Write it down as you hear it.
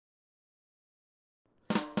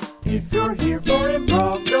If you're here for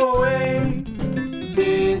improv, go away.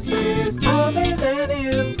 This is Other Than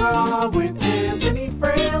Improv with Anthony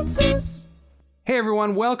Francis. Hey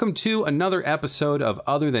everyone, welcome to another episode of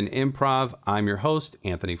Other Than Improv. I'm your host,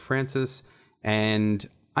 Anthony Francis, and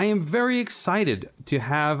I am very excited to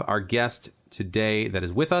have our guest today that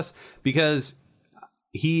is with us because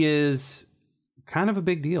he is kind of a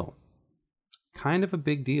big deal.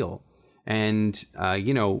 And,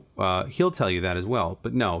 he'll tell you that as well.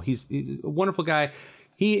 But no, he's a wonderful guy.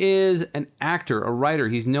 He is an actor, a writer.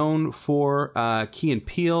 He's known for Key and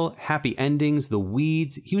Peele, Happy Endings, The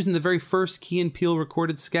Weeds. He was in the very first Key and Peele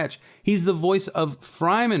recorded sketch. He's the voice of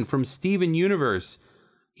Fryman from Steven Universe.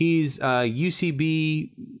 He's a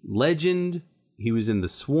UCB legend. He was in The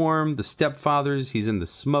Swarm, The Stepfathers. He's in The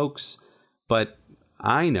Smokes. But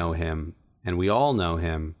I know him, and we all know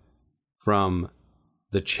him, from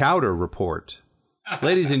The Chowder Report.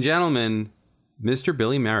 Ladies and gentlemen, Mr.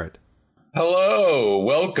 Billy Merritt. Hello,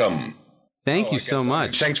 welcome. Thank you so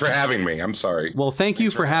much. Thanks for having me. I'm sorry. Well, thank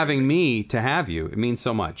you for having me to have you. It means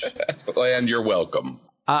so much. And you're welcome.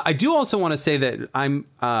 I do also want to say that I'm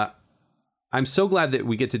so glad that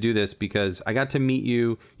we get to do this because I got to meet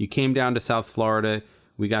you. You came down to South Florida.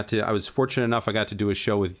 I was fortunate enough. I got to do a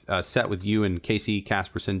show with set with you and Casey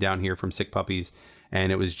Casperson down here from Sick Puppies.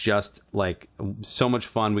 And it was just like so much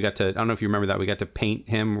fun. I don't know if you remember that. We got to paint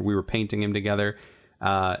him. We were painting him together.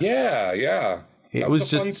 Yeah. It was a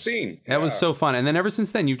just fun scene. That was so fun. And then ever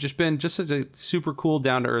since then, you've just been just such a super cool,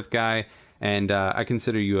 down to earth guy. And I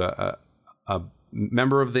consider you a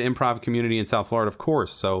member of the improv community in South Florida, of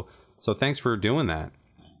course. So thanks for doing that.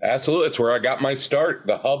 Absolutely. It's where I got my start.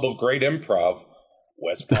 The hub of great improv.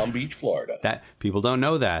 West Palm Beach, Florida. That people don't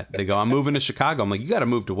know that. They go, I'm moving to Chicago. I'm like, you got to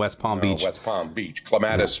move to West Palm Beach. West Palm Beach,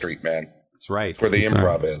 Clematis Street, man. That's right. That's where the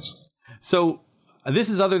improv is. So this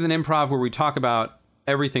is Other Than Improv, where we talk about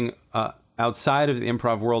everything outside of the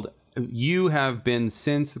improv world. You have been,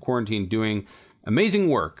 since the quarantine, doing amazing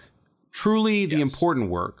work, truly the important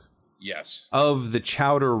work. Yes. Of the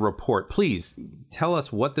Chowder Report. Please tell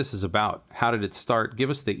us what this is about. How did it start? Give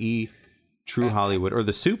us the True Hollywood, or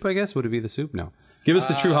the soup, I guess. Would it be the soup? No. Give us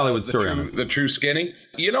the True Hollywood story on this. The True Skinny.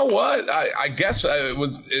 You know what? I guess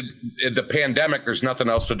with the pandemic, there's nothing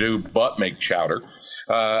else to do but make chowder.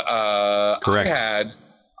 Correct.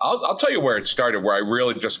 I'll tell you where it started, where I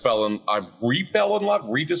really just fell in love,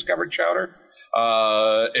 rediscovered chowder.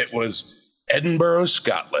 It was Edinburgh,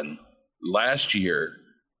 Scotland, last year,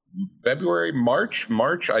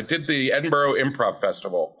 March. I did the Edinburgh Improv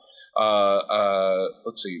Festival.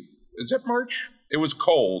 Let's see, is it March? It was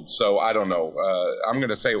cold, so I don't know. I'm going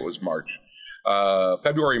to say it was March.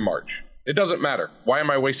 February, March. It doesn't matter. Why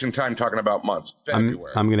am I wasting time talking about months?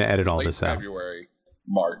 February. I'm going to edit all this out. February,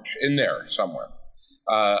 March, in there somewhere.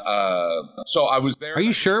 So I was there. Are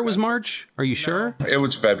you sure it was March? Are you sure? It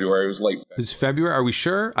was February. It was late. It was February? Are we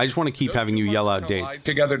sure? I just want to keep having you yell out dates.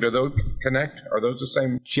 Together, do those connect? Are those the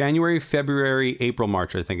same? January, February, April,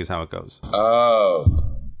 March, I think is how it goes. Oh.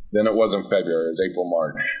 Then it wasn't February. It was April,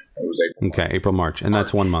 March. It was April. Okay, March. April, March. And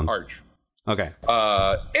that's 1 month. March. Okay.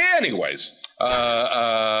 Anyways,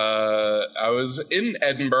 I was in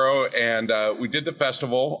Edinburgh, and we did the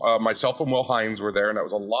festival. Myself and Will Hines were there, and it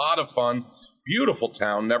was a lot of fun. Beautiful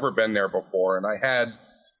town. Never been there before. And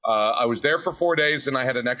I was there for 4 days, and I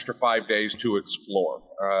had an extra 5 days to explore.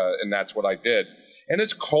 And that's what I did. And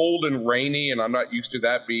it's cold and rainy, and I'm not used to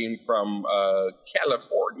that being from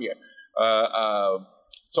California.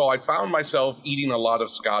 So I found myself eating a lot of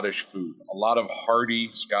Scottish food, a lot of hearty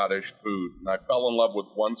Scottish food. And I fell in love with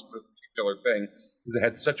one particular thing because it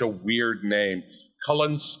had such a weird name.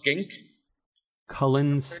 Cullen Skink.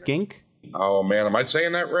 Cullen Skink? Oh, man. Am I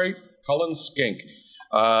saying that right? Cullen Skink.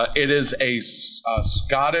 It is a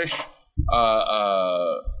Scottish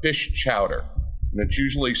fish chowder. And it's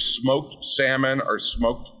usually smoked salmon or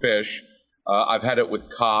smoked fish. I've had it with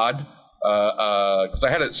cod because I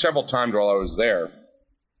had it several times while I was there.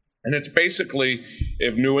 And it's basically,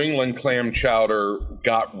 if New England clam chowder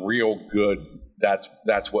got real good, that's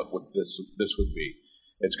what this would be.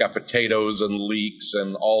 It's got potatoes and leeks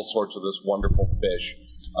and all sorts of this wonderful fish,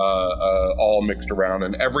 all mixed around.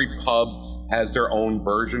 And every pub has their own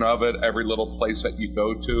version of it. Every little place that you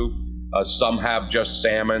go to, some have just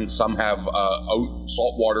salmon, some have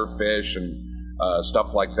saltwater fish and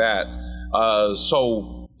stuff like that.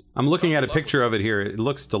 I'm looking at a picture of it here. It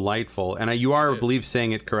looks delightful. And you are, I believe,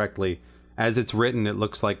 saying it correctly. As it's written, it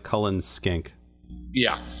looks like Cullen Skink.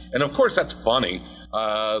 Yeah. And of course, that's funny.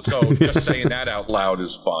 So just saying that out loud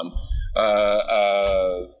is fun.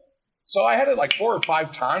 So I had it like 4 or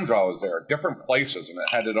 5 times while I was there, different places, and it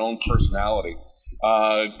had its own personality.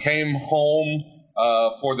 Came home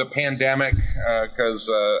for the pandemic because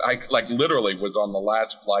I like literally was on the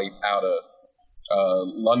last flight out of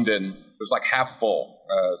London. It was like half full,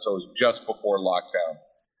 so it was just before lockdown.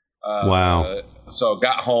 Wow. So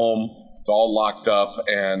got home, it's all locked up,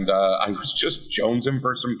 and I was just jonesing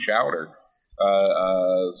for some chowder.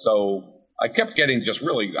 So I kept getting just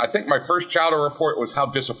really, I think my first chowder report was how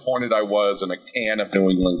disappointed I was in a can of New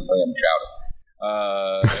England clam chowder.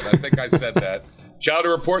 And I think I said that. Chowder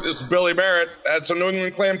report, this is Billy Merritt. Had some New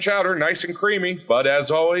England clam chowder, nice and creamy, but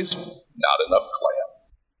as always, not enough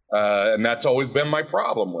clam. And that's always been my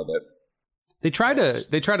problem with it. They try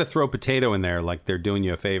to throw potato in there like they're doing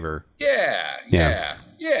you a favor. Yeah.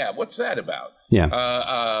 What's that about? Yeah.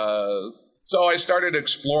 So I started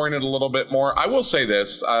exploring it a little bit more. I will say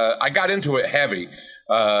this: I got into it heavy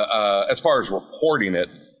as far as reporting it.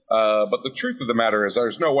 But the truth of the matter is,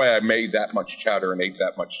 there's no way I made that much chowder and ate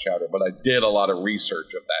that much chowder. But I did a lot of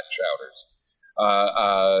research of that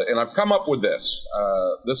chowders, and I've come up with this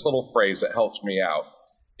little phrase that helps me out.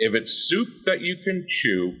 If it's soup that you can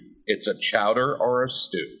chew, it's a chowder or a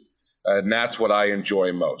stew. And that's what I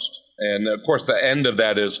enjoy most. And, of course, the end of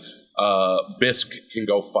that is bisque can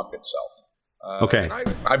go fuck itself. Okay.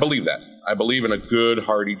 And I believe that. I believe in a good,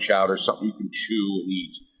 hearty chowder, something you can chew and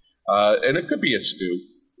eat. And it could be a stew.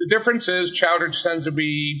 The difference is chowder tends to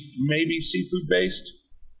be maybe seafood-based,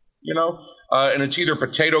 and it's either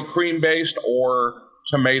potato cream-based or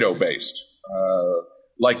tomato-based.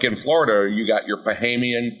 Like in Florida, you got your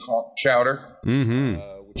Bahamian chowder. Mm-hmm.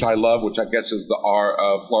 Which I love, which I guess is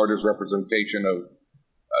Florida's representation of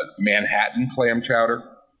Manhattan clam chowder.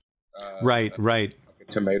 Right.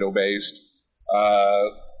 Tomato-based.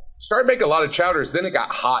 Started making a lot of chowders. Then it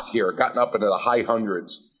got hot here. It got up into the high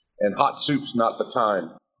hundreds. And hot soup's not the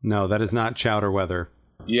time. No, that is not chowder weather.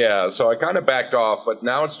 Yeah, so I kind of backed off. But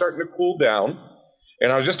now it's starting to cool down.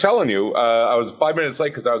 And I was just telling you, I was 5 minutes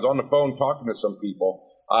late because I was on the phone talking to some people.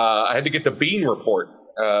 I had to get the bean report.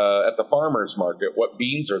 At the farmer's market, what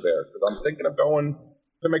beans are there? Because I'm thinking of going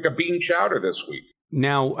to make a bean chowder this week.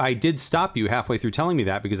 Now, I did stop you halfway through telling me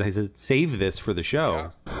that because I said, save this for the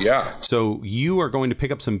show. Yeah. So you are going to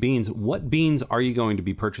pick up some beans. What beans are you going to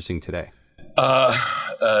be purchasing today?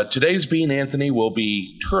 Today's bean, Anthony, will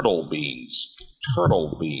be turtle beans.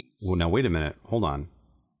 Turtle beans. Well, now, wait a minute. Hold on.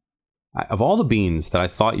 Of all the beans that I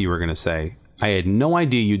thought you were going to say, I had no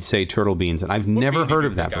idea you'd say turtle beans, and I've never heard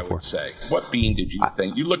of that before. I would say? What bean did you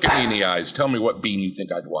think? You look at me in the eyes. Tell me what bean you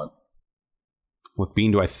think I'd want. What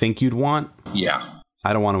bean do I think you'd want? Yeah.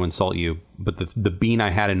 I don't want to insult you, but the bean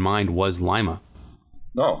I had in mind was lima.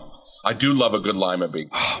 No. I do love a good lima bean.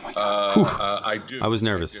 Oh, my God. I do. I was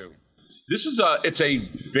nervous. This is it's a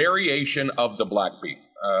variation of the black bean.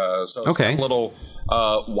 So it's okay. A little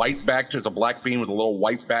white back to it. It's a black bean with a little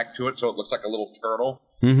white back to it, so it looks like a little turtle.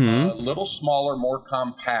 Mm-hmm. A little smaller, more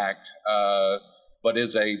compact, but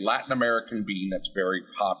is a Latin American bean that's very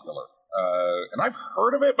popular. And I've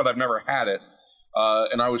heard of it, but I've never had it.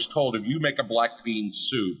 And I was told if you make a black bean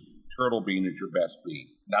soup, turtle bean is your best bean.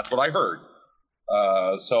 That's what I heard.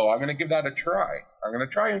 So I'm going to give that a try. I'm going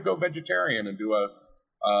to try and go vegetarian and do a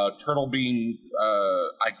turtle bean.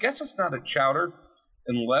 I guess it's not a chowder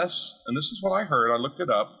unless, and this is what I heard, I looked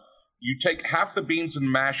it up, you take half the beans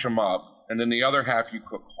and mash them up, and then the other half you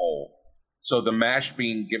cook whole. So the mashed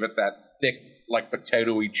bean give it that thick, like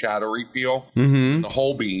potatoey, chowdery feel. Mm-hmm. The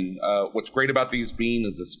whole bean. What's great about these beans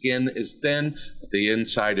is the skin is thin, but the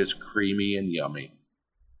inside is creamy and yummy.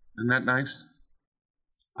 Isn't that nice?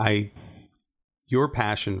 Your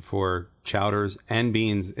passion for chowders and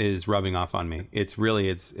beans is rubbing off on me. It's really,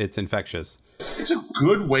 it's infectious. It's a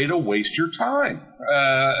good way to waste your time.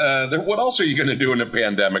 What else are you going to do in a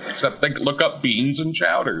pandemic except look up beans and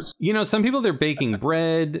chowders? Some people, they're baking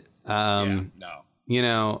bread. But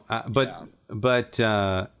no,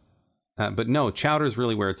 chowder is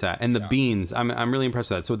really where it's at. And the beans, I'm really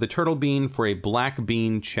impressed with that. So the turtle bean for a black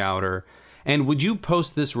bean chowder. And would you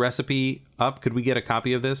post this recipe up? Could we get a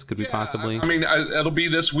copy of this? Could we possibly? I mean, it'll be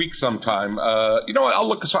this week sometime. You know what? I'll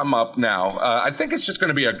look something up now. I think it's just going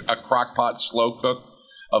to be a crock pot slow cook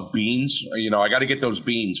of beans. I got to get those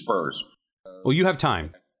beans first. Well, you have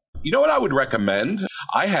time. You know what I would recommend?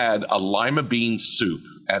 I had a lima bean soup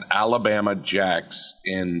at Alabama Jack's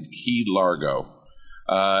in Key Largo.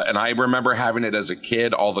 And I remember having it as a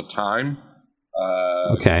kid all the time.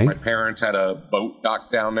 Okay. My parents had a boat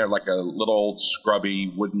docked down there, like a little old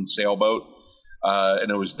scrubby wooden sailboat. And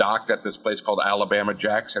it was docked at this place called Alabama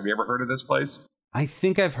Jack's. Have you ever heard of this place? I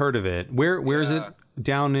think I've heard of it. Where is it?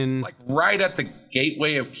 Down in... Like right at the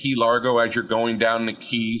gateway of Key Largo as you're going down the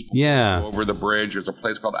Keys. Yeah. Over the bridge. There's a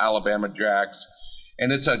place called Alabama Jack's.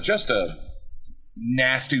 And it's just a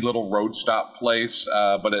nasty little road stop place,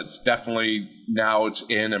 but it's definitely now it's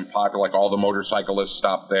in and popular. Like all the motorcyclists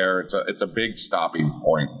stop there. It's a big stopping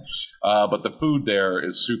point. But the food there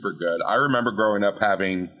is super good. I remember growing up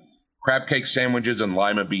having crab cake sandwiches and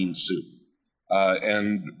lima bean soup.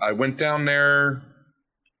 And I went down there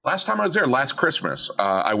last time I was there, last Christmas.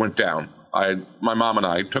 I went down. My mom and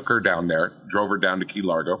I took her down there, drove her down to Key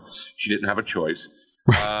Largo. She didn't have a choice.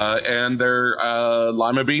 And their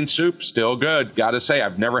lima bean soup, still good. Gotta say,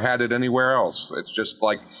 I've never had it anywhere else. It's just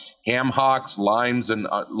like ham hocks, limes, and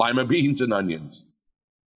lima beans and onions.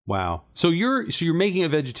 Wow. So you're making a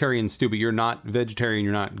vegetarian stew, but you're not vegetarian.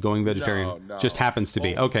 You're not going vegetarian. No. Just happens to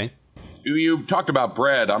be. Okay. You talked about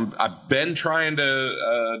bread. I've been trying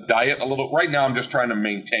to diet a little. Right now, I'm just trying to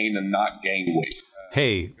maintain and not gain weight.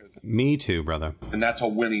 Hey, me too, brother. And that's a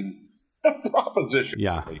winning proposition.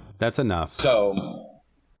 Yeah, that's enough. So,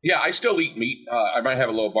 yeah, I still eat meat. I might have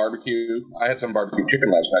a little barbecue. I had some barbecue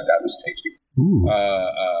chicken last night. That was tasty. Ooh.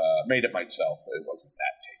 Made it myself. It wasn't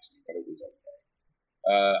that tasty, but it was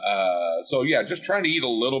okay. So, yeah, just trying to eat a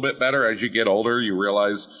little bit better. As you get older, you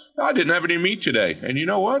realize, I didn't have any meat today. And you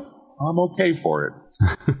know what? I'm okay for it.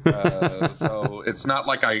 So it's not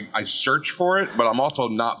like I search for it, but I'm also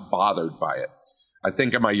not bothered by it. I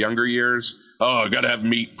think in my younger years, I got to have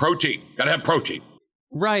meat, protein, got to have protein.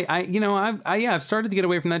 Right. I've started to get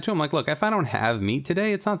away from that too. I'm like, look, if I don't have meat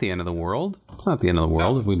today, it's not the end of the world. It's not the end of the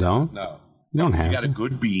world if we don't. No. You don't have You got to. a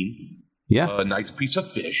good bean. Yeah. A nice piece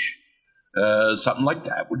of fish. Something like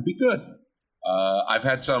that would be good. I've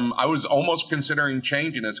had I was almost considering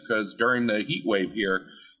changing this because during the heat wave here,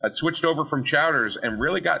 I switched over from chowders and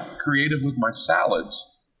really got creative with my salads.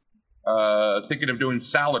 Thinking of doing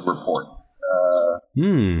salad report.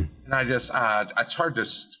 And I just, it's hard to,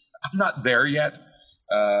 I'm not there yet,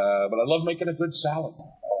 but I love making a good salad.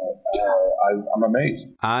 I'm amazed.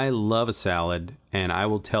 I love a salad, and I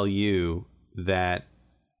will tell you that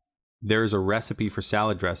there's a recipe for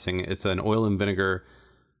salad dressing. It's an oil and vinegar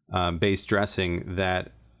based dressing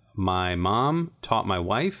that my mom taught my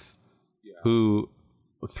wife, who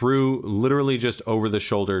through literally just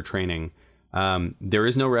over-the-shoulder training. There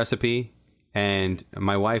is no recipe, and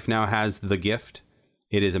my wife now has the gift.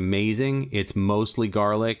 It is amazing. It's mostly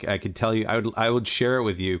garlic. I could tell you, I would share it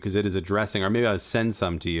with you because it is a dressing, or maybe I'll send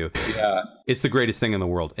some to you. Yeah. It's the greatest thing in the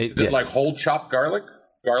world. Is it like whole chopped garlic?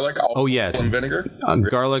 It's vinegar?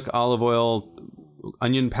 Garlic, olive oil,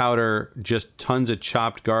 onion powder, just tons of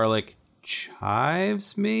chopped garlic,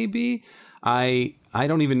 chives maybe. I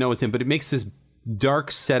don't even know what's in, but it makes this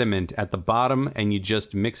dark sediment at the bottom, and you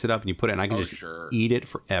just mix it up and you put it, and I can eat it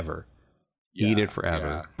forever. Eat it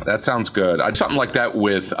forever. Yeah. That sounds good. I'd something like that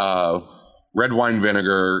with red wine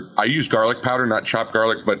vinegar. I use garlic powder, not chopped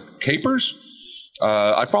garlic, but capers.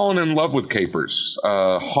 I've fallen in love with capers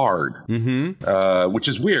hard, which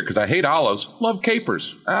is weird because I hate olives, love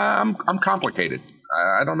capers. I'm complicated.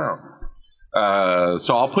 I don't know.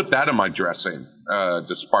 So I'll put that in my dressing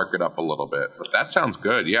to spark it up a little bit. But that sounds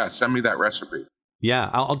good. Yeah, send me that recipe. Yeah,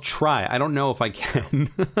 I'll try. I don't know if I can.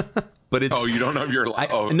 But it's. Oh, you don't know if you're.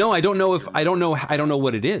 No, I don't know if I don't know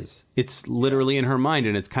what it is. It's literally in her mind,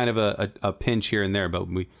 and it's kind of a pinch here and there. But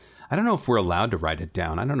I don't know if we're allowed to write it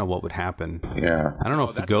down. I don't know what would happen. Yeah. I don't know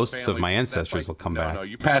if the ghosts of my ancestors will come back. No,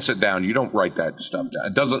 you pass it down. You don't write that stuff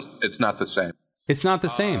down. It's not the same. It's not the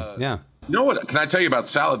same. Yeah. You know what? Can I tell you about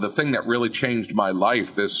salad? The thing that really changed my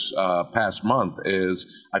life this past month is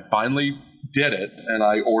I finally did it, and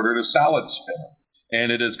I ordered a salad spinner. And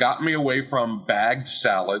it has gotten me away from bagged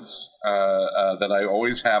salads that I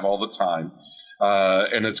always have all the time.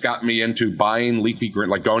 And it's gotten me into buying leafy green,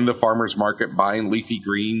 like going to the farmer's market, buying leafy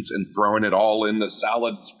greens and throwing it all in the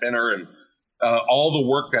salad spinner and all the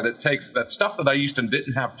work that it takes. That stuff that I used to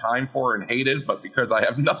didn't have time for and hated, but because I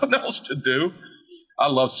have nothing else to do, I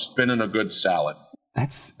love spinning a good salad.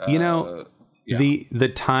 That's,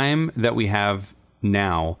 the time that we have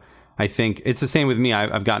now, I think it's the same with me.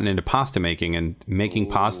 I've gotten into pasta making, and making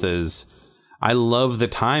pastas. I love the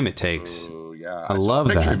time it takes. Oh, yeah. I love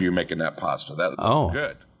that. A picture of you making that pasta. That looked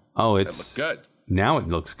good. Oh, it looked good. Now it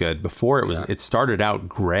looks good. Before it was, it started out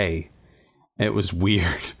gray. It was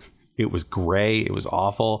weird. It was gray. It was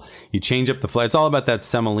awful. You change up the flavor. It's all about that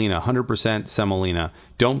semolina, 100% semolina.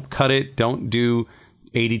 Don't cut it. Don't do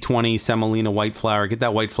 80-20 semolina white flour. Get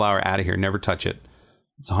that white flour out of here. Never touch it.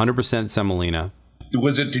 It's 100% semolina.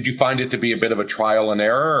 Did you find it to be a bit of a trial and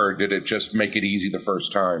error, or did it just make it easy the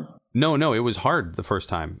first time? No, it was hard the first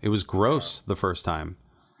time. It was gross the first time.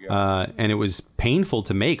 Yeah. And it was painful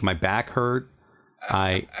to make. My back hurt.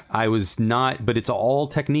 I was not, but it's all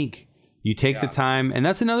technique. You take the time. And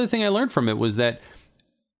that's another thing I learned from it was that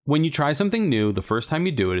when you try something new, the first time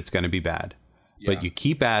you do it, it's going to be bad. but you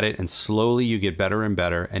keep at it and slowly you get better and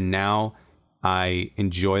better. And now I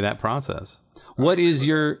enjoy that process. What is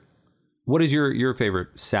your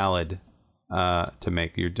favorite salad to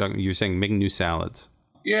make? You're saying making new salads.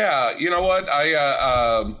 Yeah, you know what?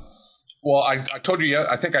 I told you.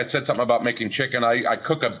 I think I said something about making chicken. I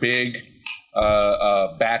cook a big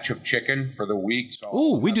batch of chicken for the week. So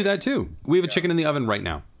Ooh, we do that too. We have a chicken in the oven right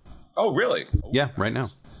now. Oh, really? Yeah, right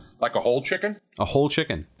now. Like a whole chicken? A whole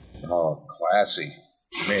chicken. Oh, classy.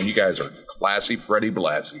 Man, you guys are classy Freddie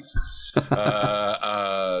Blassies.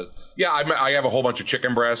 Yeah, I have a whole bunch of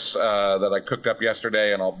chicken breasts that I cooked up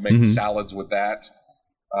yesterday, and I'll make salads with that.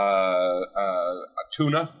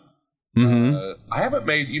 Tuna. I haven't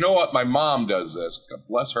made, you know what? My mom does this. God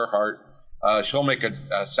bless her heart. She'll make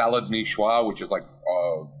a salad niçoise, which is like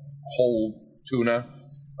whole tuna.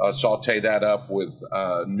 Saute that up with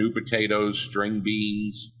new potatoes, string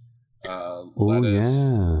beans,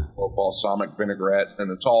 lettuce, or balsamic vinaigrette,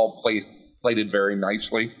 and it's all plated very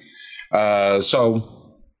nicely.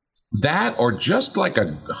 So that, or just like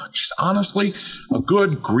honestly, a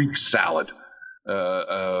good Greek salad.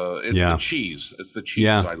 It's the cheese. It's the cheese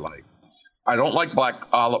I like. I don't like black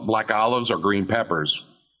olives or green peppers,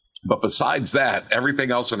 but besides that, everything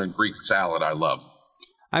else in a Greek salad I love.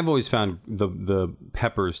 I've always found the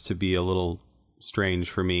peppers to be a little strange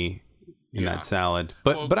for me in that salad,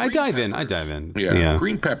 but I dive in. Yeah,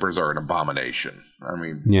 green peppers are an abomination. I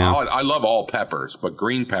mean, I love all peppers, but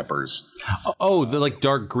green peppers. Oh, the like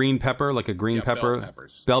dark green pepper, like a green pepper.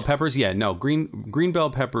 Bell peppers. Yeah, no, green bell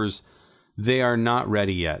peppers. They are not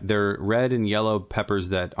ready yet. They're red and yellow peppers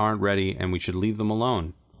that aren't ready, and we should leave them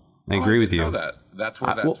alone. I agree with you. Know that. That's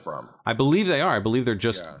where that's from. I believe they are. I believe they're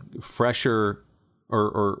just fresher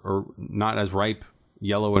or not as ripe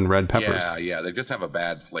yellow and red peppers. Yeah. They just have a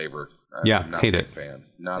bad flavor. Not hate a big fan.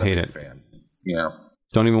 Not a big fan. Yeah.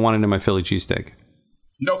 Don't even want it in my Philly cheesesteak.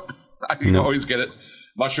 Nope. I can always get it.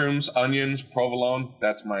 Mushrooms, onions, provolone.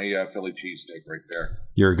 That's my Philly cheesesteak right there.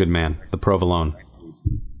 You're a good man. The provolone.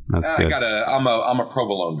 That's good. I'm a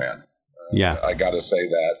provolone man. I gotta say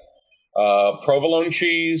that. Provolone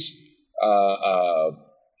cheese,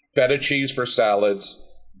 feta cheese for salads,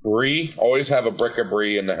 brie. Always have a brick of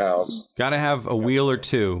brie in the house. Gotta have a wheel or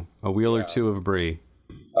two of brie.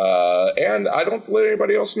 And I don't let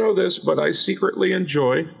anybody else know this, but I secretly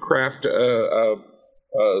enjoy craft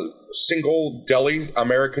single deli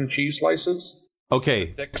American cheese slices.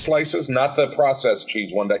 Okay. Thick slices, not the processed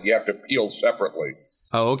cheese one that you have to peel separately.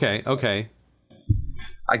 Oh, okay, okay.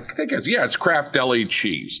 I think it's craft deli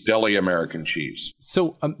cheese, deli American cheese.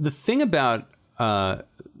 So the thing about that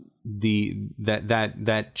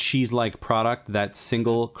cheese-like product, that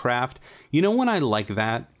single craft, you know when I like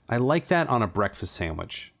that on a breakfast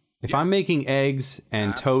sandwich. If I'm making eggs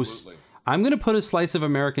and toast, I'm going to put a slice of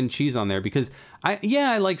American cheese on there because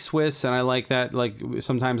I like Swiss and I like that. Like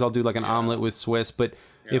sometimes I'll do like an omelet with Swiss, but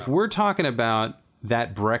if we're talking about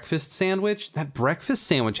that breakfast sandwich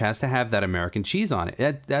has to have that American cheese on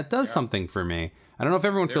it. That does something for me. I don't know if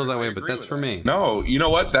everyone feels that way, but that's for me. No, you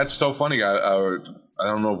know what? That's so funny. I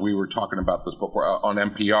don't know if we were talking about this before on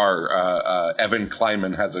NPR. Evan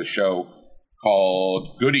Kleiman has a show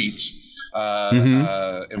called Good Eats.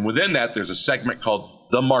 And within that, there's a segment called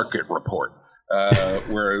The Market Report.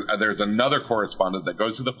 Where there's another correspondent that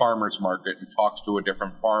goes to the farmer's market and talks to a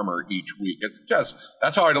different farmer each week.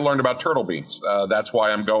 That's how I learned about turtle beans. That's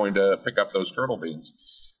why I'm going to pick up those turtle beans.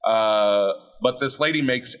 But this lady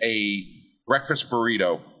makes a breakfast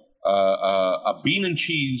burrito, a bean and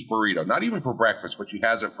cheese burrito, not even for breakfast, but she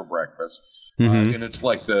has it for breakfast. And it's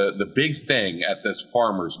like the big thing at this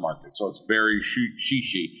farmer's market. So it's very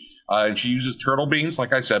shishi. And she uses turtle beans,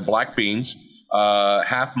 like I said, black beans.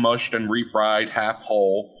 Half mushed and refried, half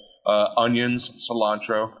whole, onions,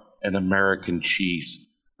 cilantro, and American cheese.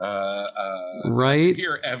 Right? You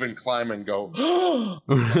hear Evan Kleiman go, what?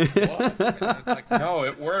 And it's like, no,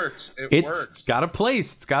 it works. It works. It's got a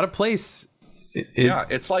place.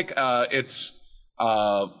 It's like, it's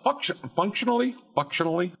functionally.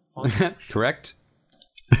 Correct.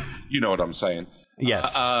 You know what I'm saying.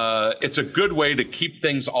 Yes. It's a good way to keep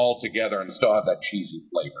things all together and still have that cheesy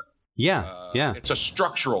flavor. Yeah. It's a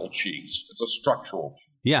structural cheese.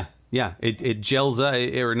 Yeah. It gels,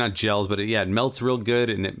 or not gels, but it melts real good.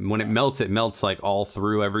 And when it melts like all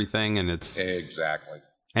through everything, and it's exactly.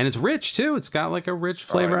 And it's rich too. It's got like a rich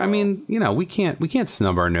flavor. I mean, we can't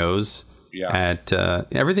snub our nose at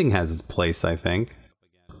everything has its place, I think.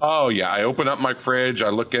 Oh yeah, I open up my fridge, I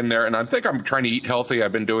look in there, and I think I'm trying to eat healthy.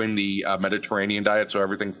 I've been doing the Mediterranean diet, so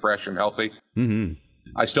everything fresh and healthy.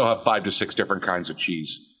 I still have 5 to 6 different kinds of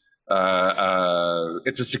cheese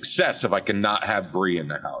It's a success if I can not have brie in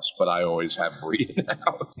the house, but I always have brie in the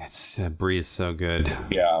house. Brie is so good.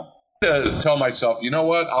 Yeah. Tell myself, you know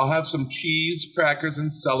what? I'll have some cheese, crackers,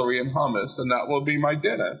 and celery and hummus, and that will be my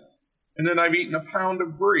dinner. And then I've eaten a pound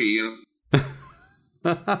of brie.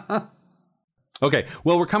 Okay,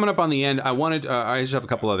 well, we're coming up on the end. I just have a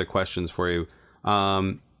couple other questions for you.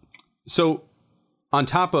 So, on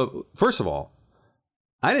top of, first of all,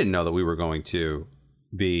 I didn't know that we were going to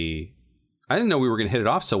I didn't know we were going to hit it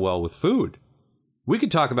off so well with food. We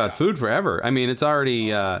could talk about food forever. I mean, it's already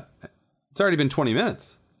been 20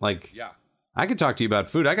 minutes. Like, yeah. I could talk to you about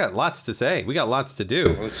food. I got lots to say. We got lots to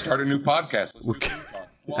do. Let's start a new podcast. Let's do food talk.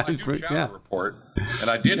 Well, I do Chowder Report, and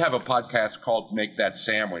I did have a podcast called Make That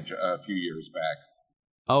Sandwich a few years back.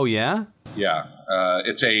 Oh, yeah? Yeah.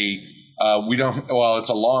 It's a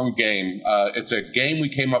long game. It's a game we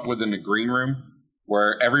came up with in the green room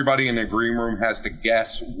where everybody in the green room has to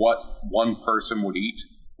guess what one person would eat,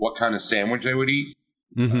 what kind of sandwich they would eat.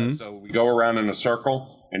 Mm-hmm. So we go around in a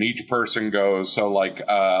circle, and each person goes. So, like,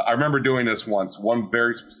 I remember doing this once, one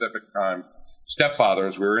very specific time.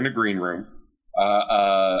 Stepfathers, we were in a green room.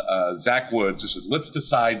 Zach Woods says, let's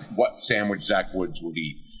decide what sandwich Zach Woods would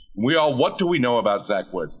eat. What do we know about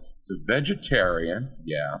Zach Woods? He's a vegetarian.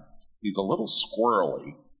 Yeah. He's a little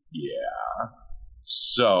squirrely. Yeah.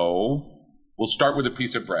 So we'll start with a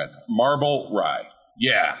piece of bread. Marble rye.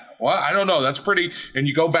 Yeah. Well, I don't know. That's pretty. And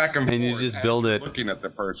you go back and forth. And you just build it. Looking at the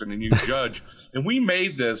person and you judge. And we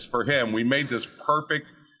made this for him. We made this perfect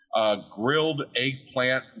grilled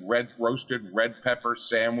eggplant, roasted red pepper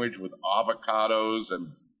sandwich with avocados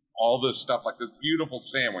and all this stuff, like this beautiful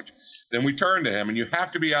sandwich. Then we turned to him, and you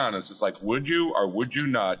have to be honest. It's like, would you or would you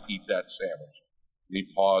not eat that sandwich? And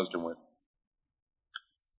he paused and went,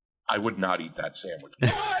 I would not eat that sandwich.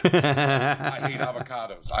 What? I hate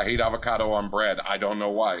avocados. I hate avocado on bread. I don't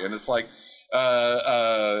know why. And it's like,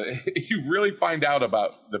 you really find out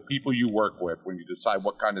about the people you work with when you decide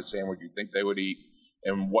what kind of sandwich you think they would eat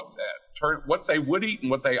and what they would eat and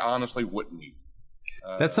what they honestly wouldn't eat.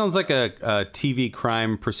 That sounds like a TV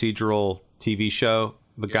crime procedural TV show.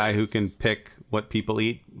 The guy who can pick what people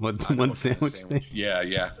eat, what sandwich they eat.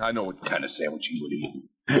 Yeah. I know what kind of sandwich he would eat.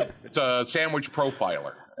 It's a sandwich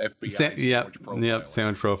profiler. FBI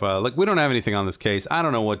sandwich profile. Look, we don't have anything on this case. I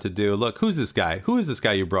don't know what to do. Look, who's this guy? Who is this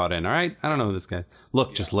guy you brought in? All right? I don't know who this guy.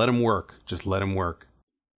 Look, just let him work. Just let him work.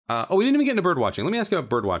 We didn't even get into bird watching. Let me ask you about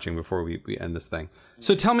bird watching before we end this thing.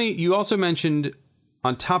 So tell me, you also mentioned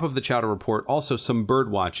on top of the Chowder Report, also some bird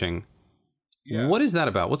watching. Yeah. What is that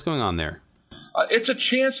about? What's going on there? It's a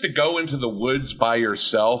chance to go into the woods by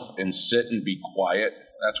yourself and sit and be quiet.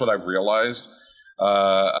 That's what I've realized.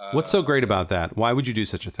 What's so great about that? Why would you do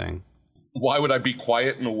such a thing? Why would I be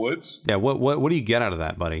quiet in the woods? Yeah, what do you get out of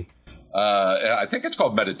that, buddy? I think it's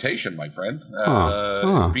called meditation, my friend.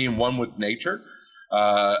 It's being one with nature.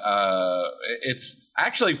 It's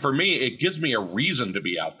actually, for me, it gives me a reason to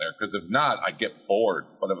be out there, because if not, I get bored.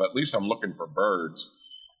 But if at least I'm looking for birds.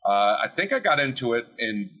 I think I got into it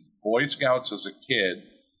in Boy Scouts as a kid.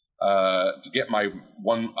 To get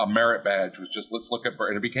a Merritt badge was just, let's look at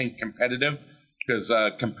birds. And it became competitive, because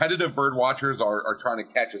competitive bird watchers are trying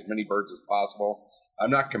to catch as many birds as possible. I'm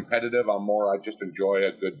not competitive. I just enjoy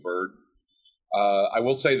a good bird. I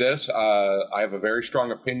will say this. I have a very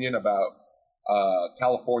strong opinion about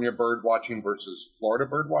California bird watching versus Florida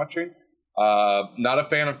bird watching. Not a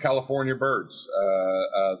fan of California birds.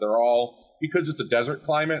 They're all, because it's a desert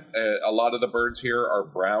climate, a lot of the birds here are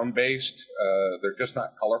brown based. They're just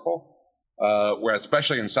not colorful. Where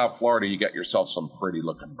especially in South Florida, you get yourself some pretty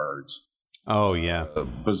looking birds. Oh yeah.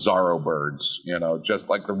 Bizarro birds, just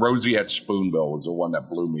like the roseate spoonbill was the one that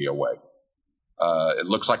blew me away. It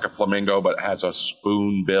looks like a flamingo, but it has a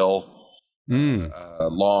spoon bill,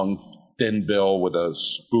 long, thin bill with a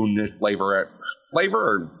spoon flavor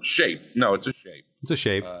or shape. No, it's a shape. It's a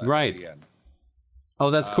shape, right? Oh,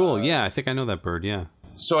 that's cool. Yeah, I think I know that bird. Yeah.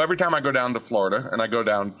 So every time I go down to Florida, and I go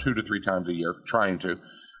down 2 to 3 times a year, trying to,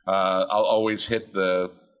 I'll always hit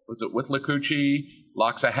Withlacoochee,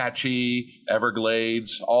 Loxahatchee,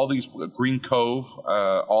 Everglades, all these, Green Cove,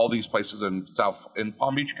 all these places in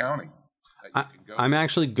Palm Beach County. I'm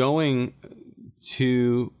actually going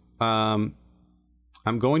to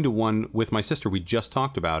I'm going to one with my sister. We just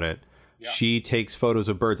talked about it. Yeah. She takes photos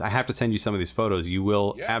of birds. I have to send you some of these photos. You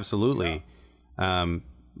will absolutely. Yeah.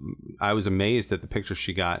 I was amazed at the pictures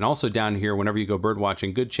she got. And also down here, whenever you go bird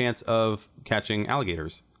watching, good chance of catching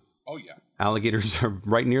alligators. Oh, yeah. Alligators are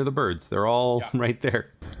right near the birds. They're all right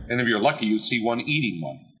there. And if you're lucky, you see one eating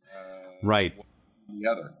one. Right. The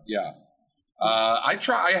other, yeah. I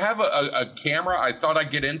have a camera. I thought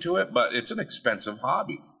I'd get into it, but it's an expensive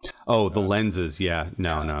hobby. Oh, the lenses. Yeah.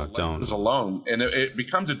 No, don't. Lenses alone. And it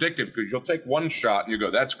becomes addictive because you'll take one shot and you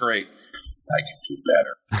go, that's great. I can do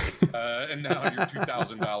better. And now you're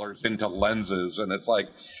 $2,000 into lenses. And it's like,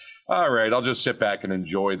 all right, I'll just sit back and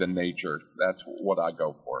enjoy the nature. That's what I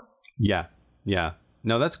go for. Yeah. Yeah.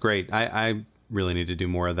 No, that's great. I really need to do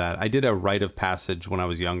more of that. I did a rite of passage when I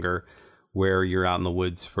was younger where you're out in the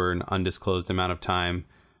woods for an undisclosed amount of time,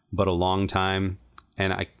 but a long time.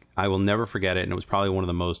 And I will never forget it. And it was probably one of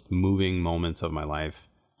the most moving moments of my life.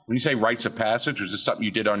 When you say rites of passage, was this something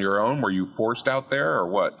you did on your own? Were you forced out there or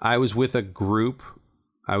what? I was with a group.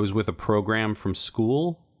 I was with a program from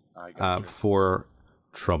school for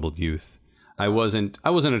troubled youth. I wasn't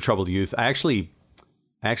a troubled youth. I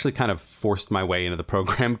actually kind of forced my way into the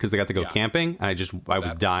program because they got to go camping. And I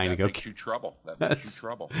was dying to go. That makes you trouble.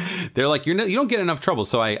 They're like, you don't get enough trouble.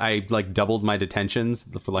 So I like doubled my detentions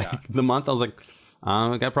for the month. I was like,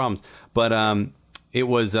 I got problems. But it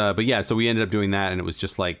was, so we ended up doing that. And it was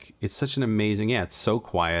just like, it's such an amazing, it's so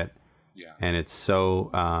quiet. Yeah. And it's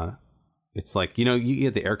so, it's like, you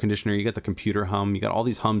get the air conditioner, you got the computer hum, you got all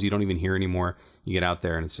these hums you don't even hear anymore. You get out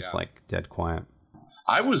there and it's just like dead quiet.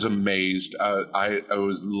 I was amazed. I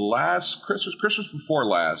was last Christmas before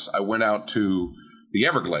last, I went out to the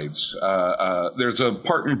Everglades. There's a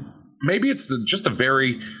part maybe it's just the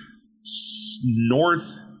very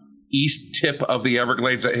northeast tip of the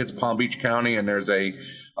Everglades that hits Palm Beach County. And there's I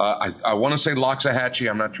want to say Loxahatchee.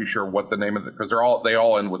 I'm not too sure what the name of it, because they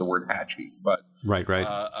all end with the word Hatchie. But right.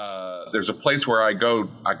 There's a place where I go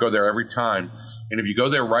there every time. And if you go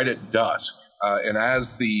there right at dusk, and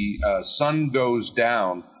as the sun goes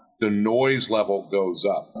down, the noise level goes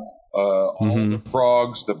up. All the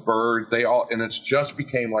frogs, the birds, and it's just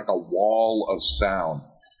became like a wall of sound.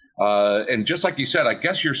 And just like you said, I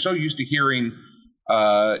guess you're so used to hearing,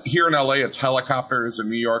 here in LA, it's helicopters. In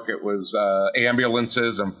New York, it was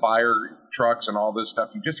ambulances and fire trucks and all this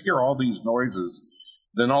stuff. You just hear all these noises.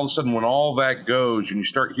 Then all of a sudden, when all that goes and you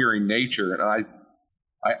start hearing nature, and I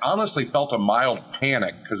honestly felt a mild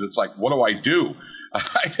panic because it's like, what do I do?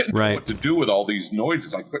 I didn't know what to do with all these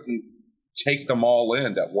noises. I couldn't take them all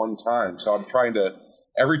in at one time. So I'm trying to,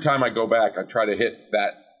 every time I go back, I try to hit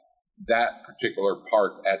that particular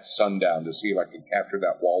part at sundown to see if I can capture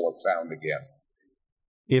that wall of sound again.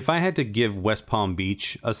 If I had to give West Palm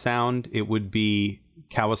Beach a sound, it would be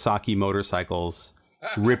Kawasaki motorcycles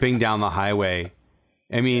ripping down the highway.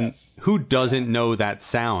 I mean, who doesn't know that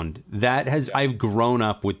sound? I've grown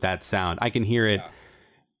up with that sound. I can hear it,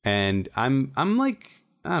 and I'm like,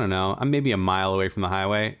 I don't know, I'm maybe a mile away from the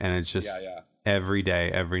highway, and it's just every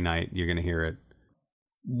day, every night, you're going to hear it.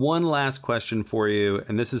 One last question for you,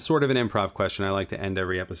 and this is sort of an improv question. I like to end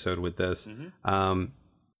every episode with this.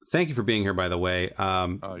 Thank you for being here, by the way.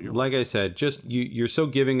 Like I said, just you're so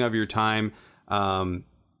giving of your time,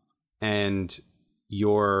 and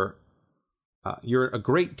you're a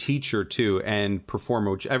great teacher too, and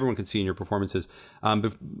performer, which everyone can see in your performances.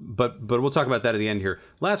 But we'll talk about that at the end here.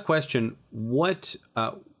 Last question: what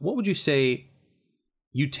would you say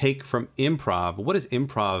you take from improv? What has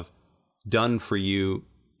improv done for you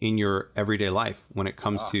in your everyday life when it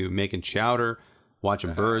comes to making chowder,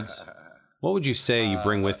 watching birds? What would you say you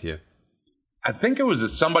bring with you? I think it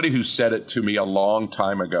was somebody who said it to me a long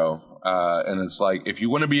time ago, and it's like, if you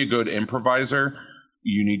want to be a good improviser,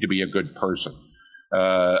 you need to be a good person,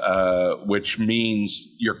 which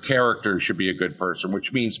means your character should be a good person,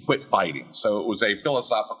 which means quit fighting. So it was a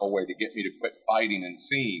philosophical way to get me to quit fighting in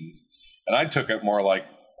scenes. And I took it more like,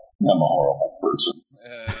 I'm a horrible person.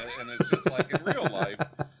 And it's just like in real life,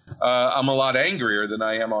 I'm a lot angrier than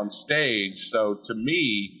I am on stage. So to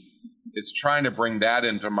me, it's trying to bring that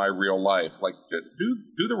into my real life. Like,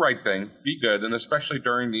 do the right thing, be good. And especially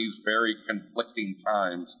during these very conflicting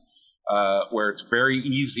times, where it's very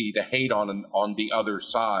easy to hate on the other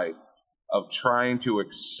side, of trying to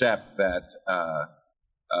accept that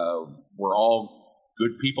we're all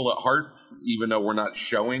good people at heart, even though we're not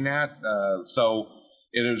showing that. So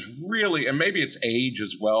it is really, and maybe it's age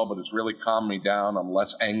as well, but it's really calmed me down. I'm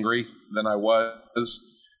less angry than I was.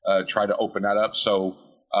 Try to open that up. So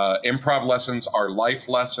improv lessons are life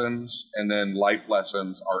lessons, and then life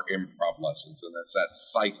lessons are improv lessons, and it's that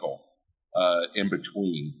cycle in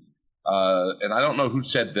between. And I don't know who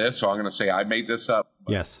said this, so I'm going to say I made this up.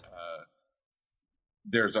 But, yes.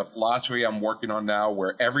 There's a philosophy I'm working on now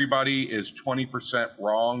where everybody is 20%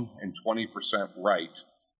 wrong and 20% right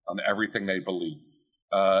on everything they believe.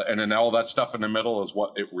 And then all that stuff in the middle is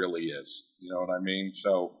what it really is. You know what I mean?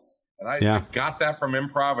 So, and I got that from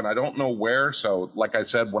improv, and I don't know where. So, like I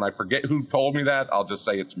said, when I forget who told me that, I'll just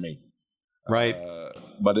say it's me. Right.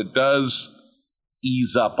 But it does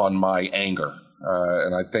ease up on my anger.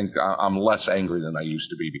 and I think I'm less angry than I used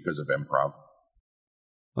to be because of improv.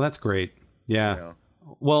 Well, that's great. Yeah.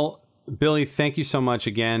 Well, Billy, thank you so much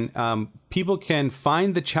again. People can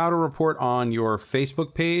find the Chowder Report on your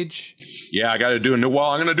Facebook page. Yeah, I got to do I'm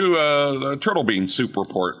going to do a turtle bean soup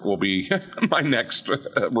report. Will be my next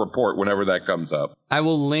report whenever that comes up. I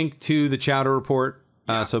will link to the Chowder Report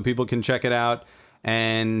so people can check it out.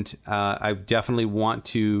 And I definitely want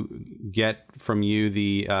to get from you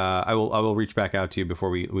the. I will reach back out to you before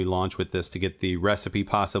we launch with this to get the recipe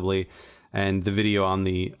possibly, and the video on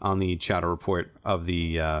the Chowder Report of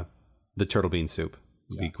the turtle bean soup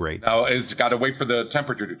would be great. Now it's got to wait for the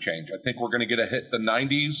temperature to change. I think we're going to get a hit the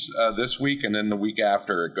 90s this week, and then the week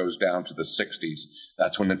after it goes down to the 60s.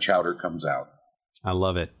 That's when the chowder comes out. I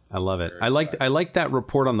love it. I like that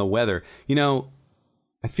report on the weather. You know,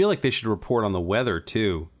 I feel like they should report on the weather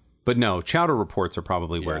too, but no, chowder reports are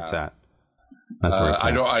probably where it's at. That's where it's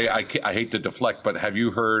at. I hate to deflect, but have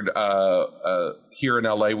you heard here in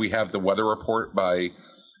LA we have the weather report by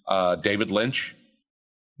David Lynch?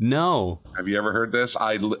 No. Have you ever heard this?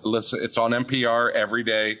 Listen. It's on NPR every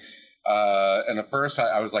day. And at first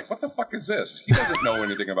I was like, what the fuck is this? He doesn't know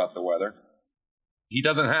anything about the weather. He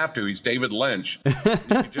doesn't have to. He's David Lynch.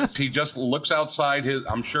 he just looks outside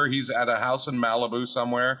I'm sure he's at a house in Malibu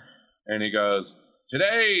somewhere. And he goes,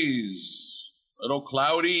 today's a little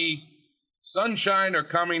cloudy, sunshine are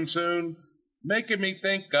coming soon, making me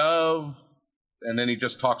think of, and then he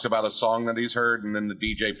just talks about a song that he's heard. And then the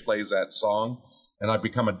DJ plays that song. And I've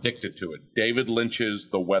become addicted to it. David Lynch's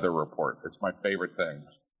The Weather Report. It's my favorite thing.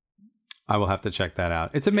 I will have to check that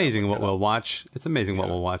out. It's amazing what we'll watch. It's amazing what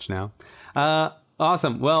we'll watch now.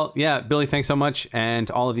 Awesome. Well, yeah, Billy, thanks so much. And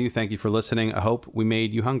to all of you, thank you for listening. I hope we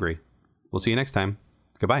made you hungry. We'll see you next time.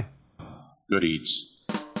 Goodbye. Good eats.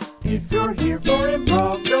 If you're here for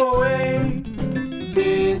improv, go away.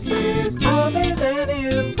 This is Other Than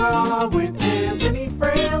Improv with